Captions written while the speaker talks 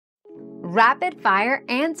Rapid fire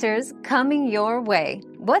answers coming your way.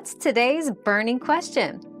 What's today's burning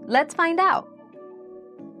question? Let's find out.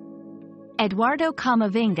 Eduardo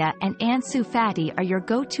Camavinga and Ansu Fati are your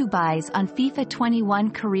go-to buys on FIFA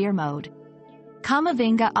 21 career mode.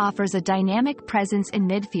 Camavinga offers a dynamic presence in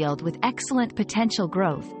midfield with excellent potential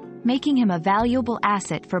growth, making him a valuable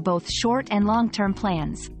asset for both short and long-term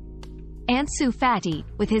plans. Ansu Fati,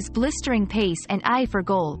 with his blistering pace and eye for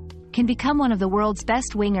goal, can become one of the world's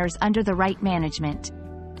best wingers under the right management.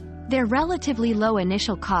 Their relatively low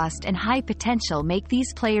initial cost and high potential make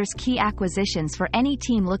these players key acquisitions for any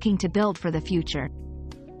team looking to build for the future.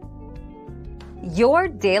 Your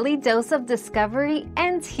daily dose of discovery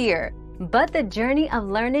ends here, but the journey of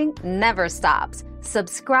learning never stops.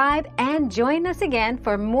 Subscribe and join us again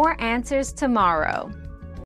for more answers tomorrow.